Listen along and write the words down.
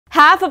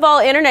half of all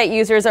internet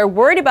users are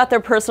worried about their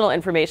personal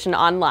information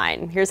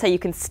online. Here's how you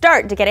can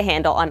start to get a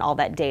handle on all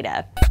that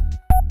data.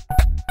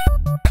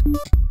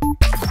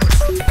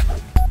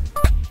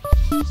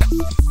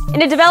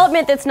 In a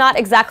development that's not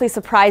exactly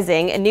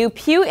surprising, a new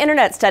Pew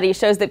Internet Study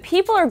shows that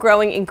people are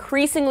growing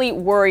increasingly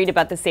worried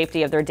about the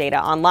safety of their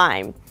data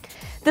online.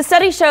 The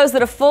study shows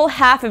that a full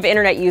half of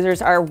internet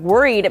users are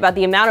worried about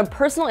the amount of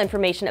personal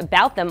information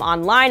about them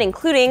online,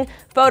 including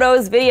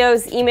photos,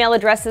 videos, email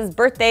addresses,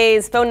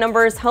 birthdays, phone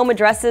numbers, home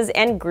addresses,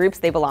 and groups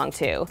they belong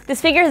to.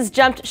 This figure has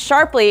jumped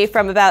sharply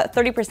from about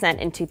 30%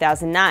 in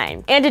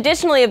 2009. And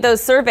additionally, of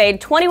those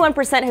surveyed,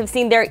 21% have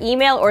seen their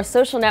email or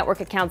social network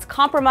accounts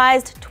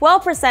compromised,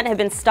 12% have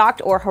been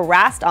stalked or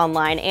harassed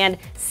online, and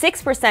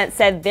 6%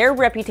 said their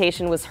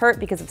reputation was hurt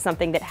because of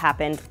something that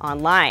happened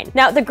online.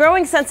 Now, the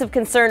growing sense of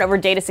concern over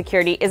data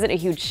security isn't a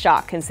huge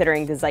shock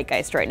considering the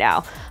zeitgeist right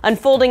now.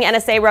 Unfolding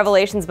NSA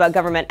revelations about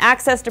government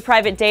access to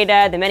private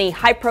data, the many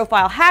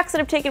high-profile hacks that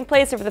have taken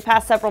place over the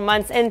past several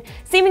months, and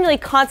seemingly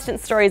constant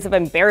stories of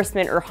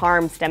embarrassment or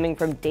harm stemming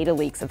from data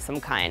leaks of some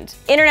kind.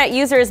 Internet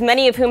users,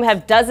 many of whom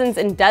have dozens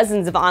and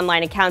dozens of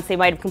online accounts they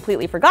might have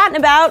completely forgotten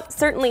about,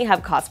 certainly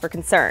have cause for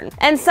concern.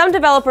 And some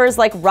developers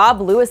like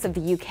Rob Lewis of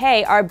the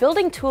UK are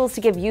building tools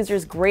to give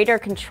users greater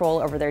control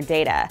over their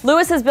data.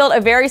 Lewis has built a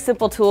very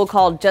simple tool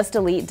called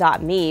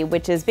justdelete.me,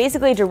 which is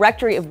basically a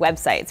directory of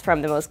websites,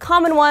 from the most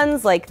common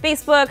ones like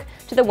Facebook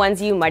to the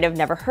ones you might have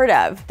never heard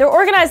of. They're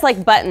organized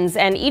like buttons,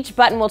 and each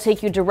button will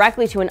take you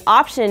directly to an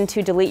option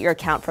to delete your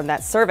account from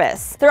that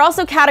service. They're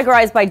also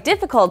categorized by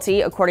difficulty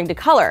according to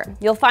color.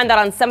 You'll find that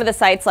on some of the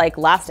sites like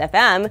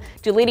Last.fm,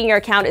 deleting your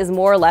account is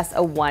more or less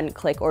a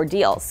one-click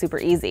ordeal, super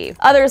easy.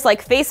 Others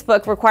like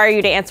Facebook require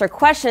you to answer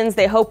questions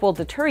they hope will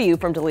deter you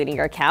from deleting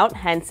your account,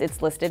 hence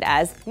it's listed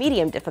as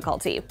medium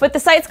difficulty. But the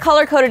sites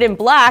color-coded in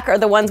black are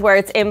the ones where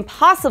it's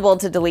impossible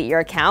to delete your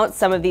account.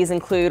 Some of these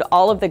include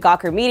all of the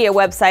Gawker Media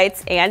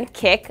websites and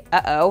Kik,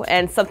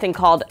 and something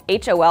called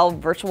HOL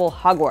Virtual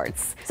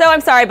Hogwarts. So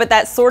I'm sorry, but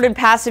that sordid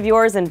past of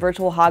yours in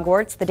Virtual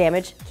Hogwarts, the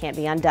damage can't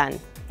be undone,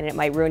 and it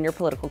might ruin your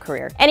political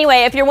career.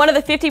 Anyway, if you're one of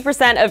the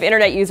 50% of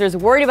internet users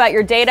worried about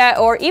your data,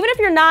 or even if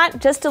you're not,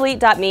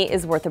 justdelete.me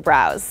is worth a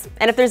browse.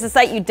 And if there's a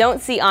site you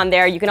don't see on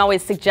there, you can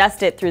always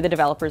suggest it through the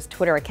developer's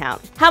Twitter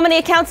account. How many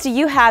accounts do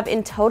you have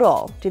in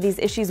total? Do these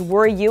issues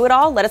worry you at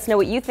all? Let us know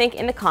what you think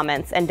in the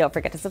comments, and don't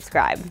forget to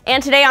subscribe.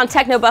 And today on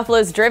Techno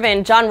Buffalo's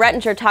Driven, John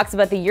Rettinger talks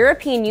about the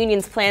European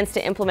Union's plans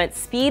to implement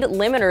speed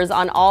limiters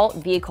on all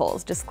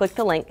vehicles. Just click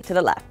the link to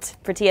the left.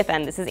 For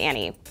TFN, this is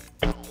Annie.